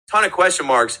ton of question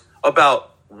marks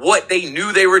about what they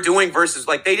knew they were doing versus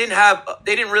like they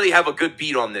didn't really have a good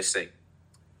beat on this thing.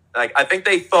 Like I think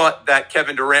they thought that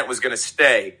Kevin Durant was going to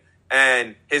stay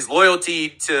and his loyalty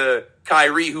to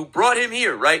Kyrie, who brought him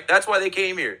here, right? That's why they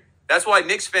came here. That's why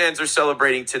Knicks fans are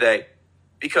celebrating today,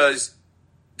 because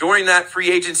during that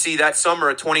free agency that summer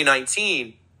of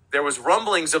 2019, there was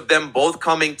rumblings of them both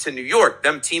coming to New York,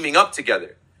 them teaming up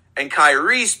together. And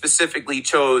Kyrie specifically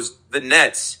chose the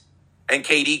Nets, and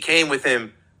KD came with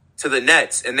him to the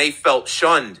Nets, and they felt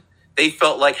shunned. They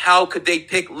felt like, how could they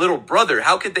pick little brother?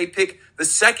 How could they pick the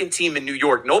second team in New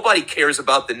York? Nobody cares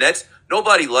about the Nets.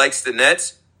 Nobody likes the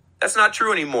Nets. That's not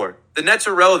true anymore. The Nets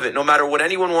are relevant no matter what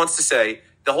anyone wants to say.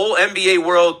 The whole NBA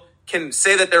world can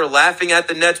say that they're laughing at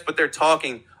the Nets, but they're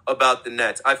talking about the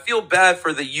Nets. I feel bad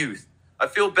for the youth. I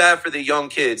feel bad for the young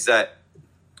kids that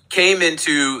came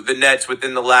into the Nets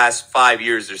within the last 5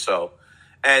 years or so.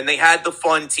 And they had the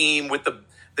fun team with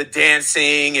the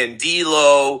dancing and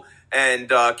D'Lo and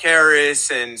Karras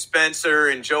and Spencer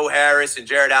and Joe Harris and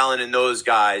Jared Allen and those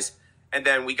guys. And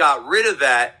then we got rid of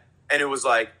that, and it was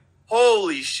like,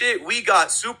 holy shit, we got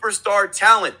superstar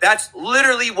talent. That's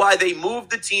literally why they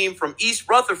moved the team from East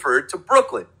Rutherford to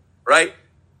Brooklyn, right?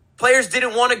 Players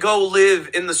didn't want to go live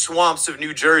in the swamps of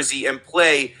New Jersey and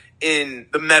play in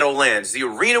the Meadowlands. The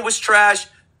arena was trash.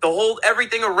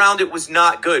 Everything around it was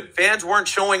not good. Fans weren't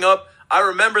showing up. I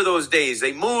remember those days.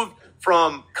 They moved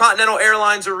from Continental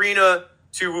Airlines Arena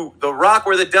to the Rock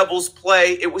where the Devils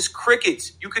play. It was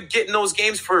crickets. You could get in those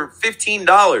games for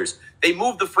 $15. They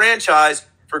moved the franchise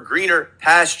for greener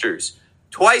pastures.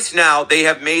 Twice now, they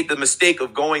have made the mistake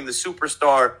of going the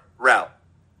superstar route.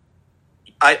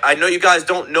 I know you guys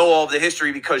don't know all the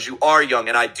history because you are young,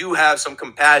 and I do have some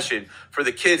compassion for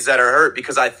the kids that are hurt,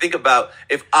 because I think about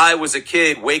if I was a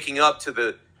kid waking up to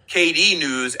the KD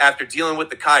news after dealing with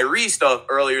the Kyrie stuff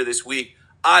earlier this week,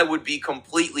 I would be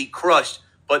completely crushed.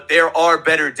 But there are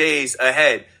better days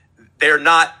ahead. They're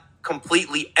not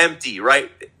completely empty,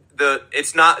 right?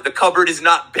 The cupboard is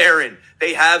not barren.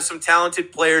 They have some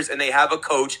talented players and they have a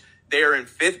coach. They're in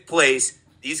 5th place.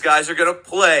 These guys are going to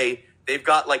play. They've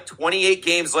got like 28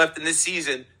 games left in this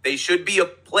season. They should be a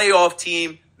playoff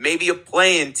team, maybe a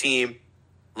play-in team.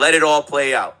 Let it all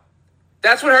play out.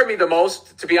 That's what hurt me the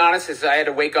most, to be honest, is I had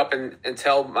to wake up and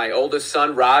tell my oldest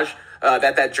son, Raj,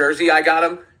 that jersey I got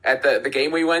him at the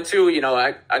game we went to, we're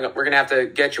going to have to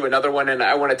get you another one. And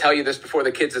I want to tell you this before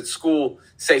the kids at school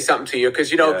say something to you.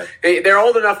 Because, they're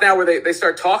old enough now where they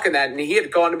start talking that. And he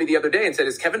had gone to me the other day and said,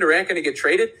 is Kevin Durant going to get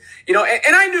traded? And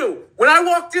I knew when I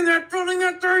walked in that building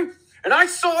that thing and I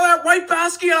saw that white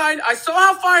basket, I saw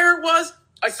how fire it was.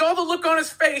 I saw the look on his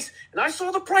face, and I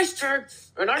saw the price tag,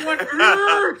 and I went,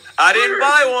 I didn't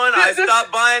buy one. I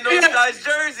stopped buying those guys'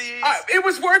 jerseys. It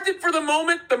was worth it for the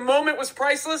moment. The moment was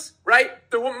priceless, right?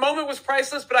 The moment was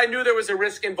priceless, but I knew there was a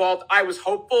risk involved. I was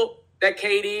hopeful that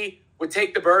KD would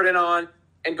take the burden on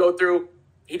and go through.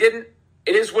 He didn't.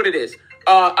 It is what it is.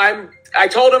 I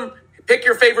told him, pick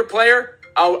your favorite player.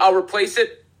 I'll replace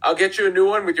it. I'll get you a new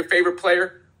one with your favorite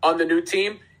player on the new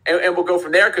team, and we'll go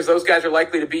from there because those guys are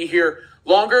likely to be here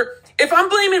longer. If I'm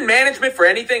blaming management for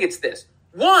anything, it's this.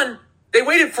 One, they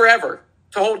waited forever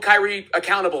to hold Kyrie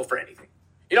accountable for anything.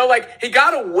 He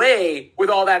got away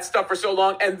with all that stuff for so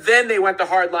long, and then they went the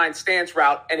hardline stance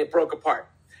route, and it broke apart.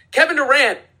 Kevin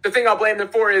Durant, the thing I'll blame them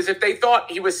for is if they thought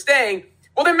he was staying,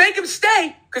 well, then make him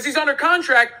stay because he's under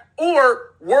contract,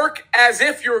 or work as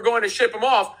if you were going to ship him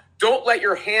off. Don't let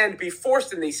your hand be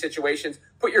forced in these situations.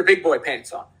 Put your big boy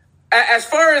pants on. As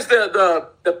far as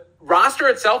the roster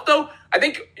itself, though, I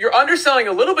think you're underselling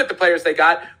a little bit the players they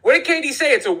got. What did KD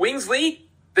say? It's a wings league.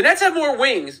 The Nets have more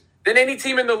wings than any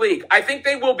team in the league. I think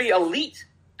they will be elite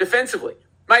defensively.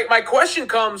 My question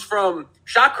comes from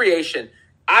shot creation.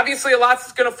 Obviously, a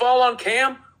lot's going to fall on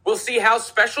Cam. We'll see how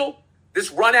special this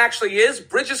run actually is.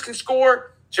 Bridges can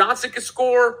score. Johnson can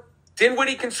score.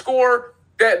 Dinwiddie can score.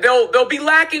 They'll be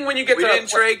lacking when you get we didn't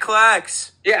trade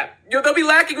Clax. Yeah, they'll be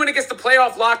lacking when it gets to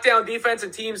playoff lockdown defense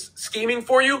and teams scheming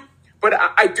for you. But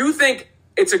I do think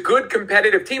it's a good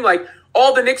competitive team. Like,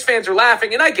 all the Knicks fans are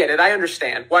laughing, and I get it. I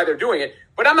understand why they're doing it.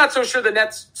 But I'm not so sure the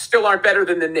Nets still aren't better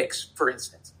than the Knicks, for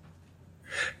instance.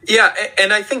 Yeah,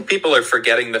 and I think people are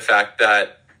forgetting the fact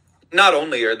that not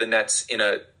only are the Nets in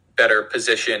a better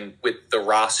position with the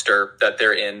roster that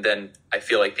they're in than I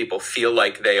feel like people feel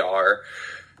like they are,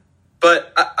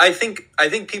 but I think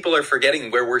people are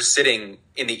forgetting where we're sitting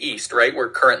in the East, right?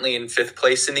 We're currently in 5th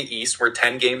place in the East. We're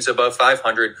 10 games above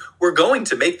 500. We're going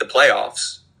to make the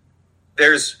playoffs.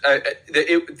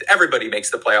 everybody makes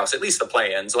the playoffs, at least the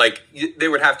play-ins. Like, there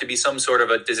would have to be some sort of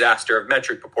a disaster of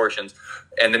metric proportions,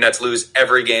 and the Nets lose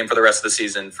every game for the rest of the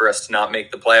season for us to not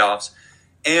make the playoffs.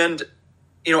 And,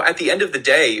 at the end of the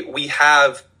day, we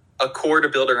have a core to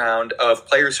build around of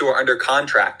players who are under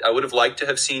contract. I would have liked to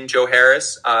have seen Joe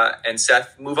Harris and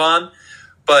Seth move on,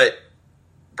 but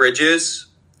Bridges,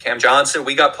 Cam Johnson,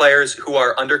 we got players who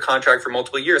are under contract for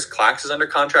multiple years. Clax is under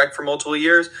contract for multiple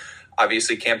years.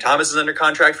 Obviously, Cam Thomas is under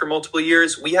contract for multiple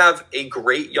years. We have a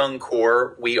great young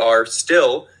core. We are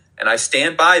still, and I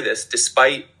stand by this,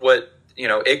 despite what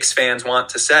Ix fans want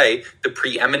to say, the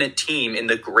preeminent team in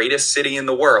the greatest city in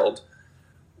the world.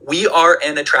 We are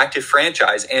an attractive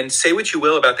franchise. And say what you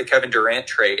will about the Kevin Durant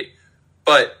trade,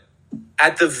 but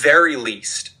at the very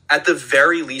least,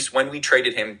 when we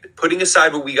traded him, putting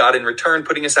aside what we got in return,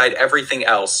 putting aside everything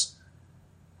else,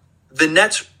 the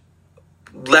Nets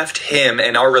left him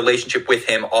and our relationship with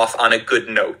him off on a good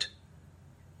note.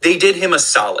 They did him a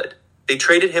solid. They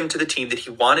traded him to the team that he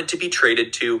wanted to be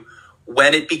traded to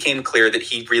when it became clear that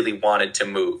he really wanted to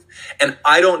move. And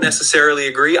I don't necessarily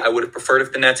agree. I would have preferred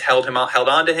if the Nets held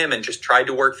on to him and just tried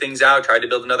to work things out, tried to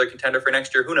build another contender for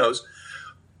next year. Who knows?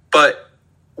 But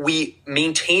we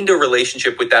maintained a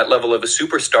relationship with that level of a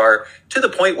superstar to the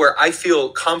point where I feel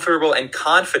comfortable and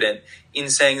confident in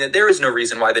saying that there is no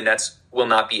reason why the Nets will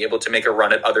not be able to make a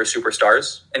run at other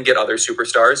superstars and get other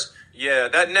superstars. Yeah,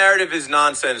 that narrative is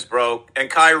nonsense, bro. And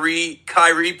Kyrie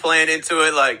playing into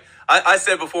it. Like I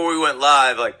said before we went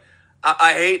live, like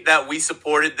I hate that we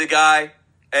supported the guy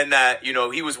and that,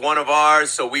 he was one of ours.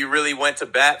 So we really went to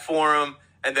bat for him.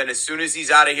 And then as soon as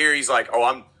he's out of here, he's like,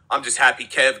 oh, I'm just happy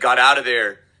Kev got out of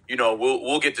there.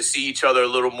 We'll get to see each other a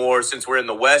little more since we're in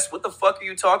the West. What the fuck are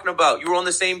you talking about? You were on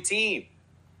the same team.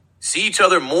 See each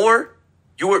other more?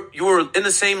 You were in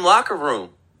the same locker room.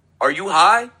 Are you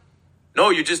high? No,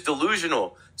 you're just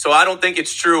delusional. So I don't think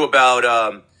it's true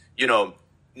about,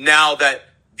 now that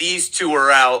these two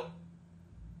are out,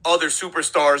 other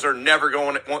superstars are never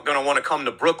going to want to come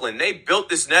to Brooklyn. They built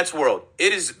this Nets world.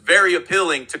 It is very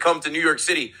appealing to come to New York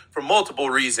City for multiple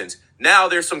reasons. Now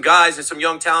there's some guys and some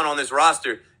young talent on this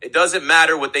roster. It doesn't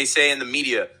matter what they say in the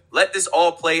media. Let this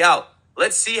all play out.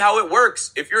 Let's see how it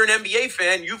works. If you're an NBA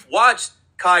fan, you've watched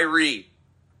Kyrie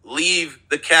leave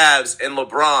the Cavs and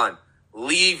LeBron,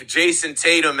 leave Jason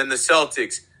Tatum and the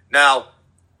Celtics. Now,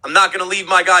 I'm not going to leave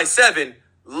my guy 7,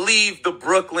 leave the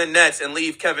Brooklyn Nets and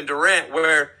leave Kevin Durant,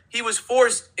 where he was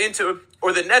forced into,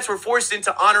 or the Nets were forced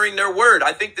into honoring their word.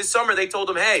 I think this summer they told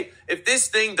him, hey, if this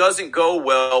thing doesn't go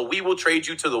well, we will trade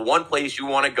you to the one place you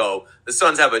want to go. The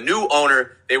Suns have a new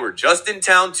owner. They were just in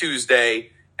town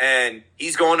Tuesday, and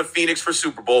he's going to Phoenix for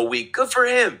Super Bowl week. Good for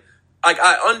him. Like,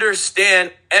 I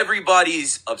understand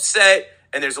everybody's upset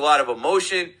and there's a lot of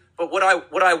emotion, but what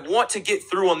I want to get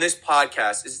through on this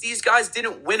podcast is these guys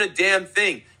didn't win a damn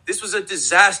thing. This was a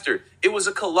disaster. It was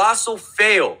a colossal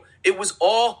fail. It was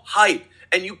all hype.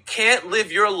 And you can't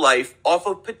live your life off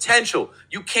of potential.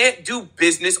 You can't do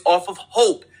business off of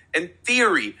hope and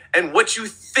theory and what you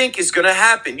think is going to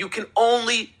happen. You can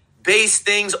only base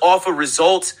things off of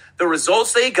results. The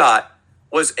results they got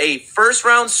was a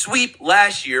first-round sweep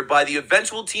last year by the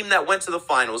eventual team that went to the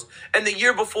finals. And the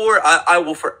year before, I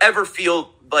will forever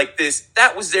feel like this.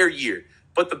 That was their year.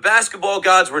 But the basketball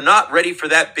gods were not ready for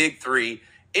that big three.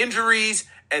 Injuries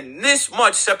and this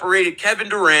much separated Kevin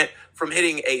Durant from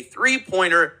hitting a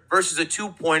three-pointer versus a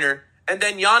two-pointer. And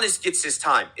then Giannis gets his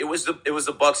time. It was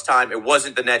the Bucks' time. It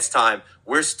wasn't the Nets' time.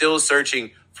 We're still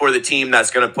searching for the team that's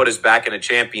going to put us back in a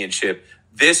championship.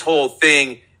 This whole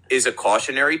thing is a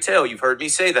cautionary tale. You've heard me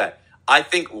say that. I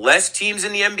think less teams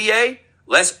in the NBA,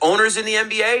 less owners in the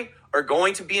NBA are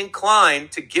going to be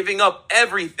inclined to giving up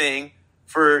everything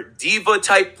for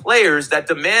diva-type players that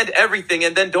demand everything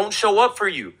and then don't show up for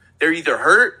you. They're either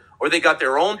hurt or they got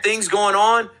their own things going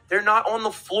on. They're not on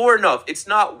the floor enough. It's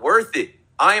not worth it.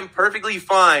 I am perfectly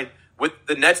fine with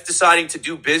the Nets deciding to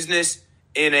do business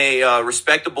in a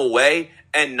respectable way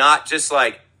and not just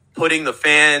like putting the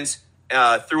fans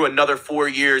through another 4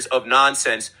 years of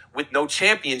nonsense with no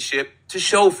championship to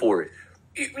show for it.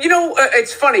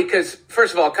 It's funny because,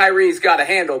 first of all, Kyrie's got a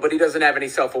handle, but he doesn't have any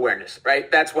self-awareness, right?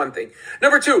 That's one thing.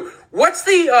 Number two, what's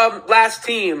the last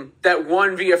team that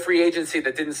won via free agency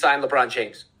that didn't sign LeBron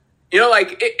James?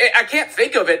 I can't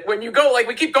think of it. When you go,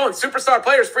 we keep going, superstar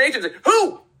players, free agents.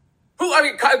 Who? I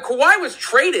mean, Kawhi was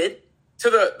traded to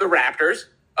the Raptors.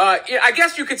 I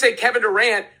guess you could say Kevin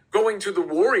Durant going to the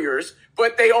Warriors,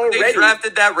 but they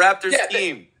drafted that Raptors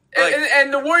team.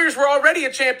 And the Warriors were already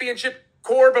a championship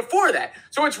core before that.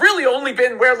 So it's really only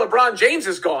been where LeBron James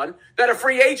has gone that a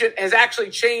free agent has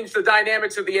actually changed the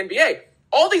dynamics of the NBA.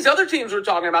 All these other teams we're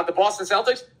talking about, the Boston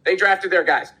Celtics, they drafted their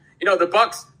guys. You know, the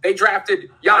Bucks, they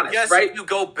drafted Giannis, I guess right? if you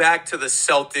go back to the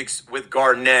Celtics with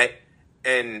Garnett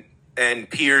and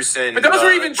Pierce and But those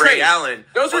were even Ray trades. Allen.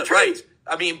 Those were trades.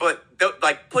 Right. I mean, but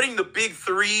like putting the big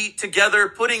three together,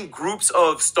 putting groups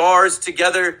of stars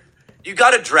together, you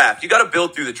got to draft. You got to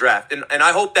build through the draft. And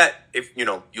I hope that if,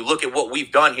 you look at what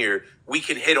we've done here, we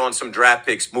can hit on some draft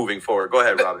picks moving forward. Go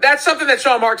ahead, Robin. That's something that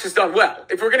Sean Marks has done well.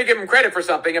 If we're going to give him credit for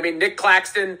something, I mean, Nick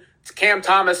Claxton, Cam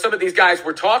Thomas, some of these guys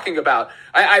we're talking about.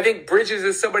 I think Bridges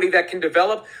is somebody that can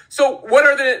develop. So what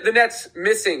are the Nets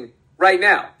missing right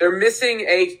now? They're missing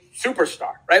a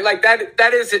superstar, right? Like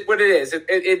that is what it is.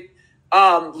 It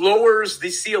lowers the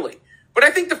ceiling. But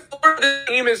I think the floor of the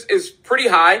team is pretty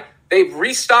high. They've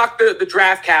restocked the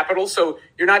draft capital, so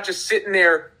you're not just sitting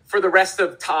there for the rest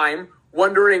of time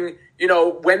wondering,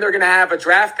 when they're going to have a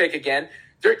draft pick again.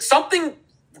 Something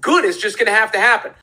good is just going to have to happen.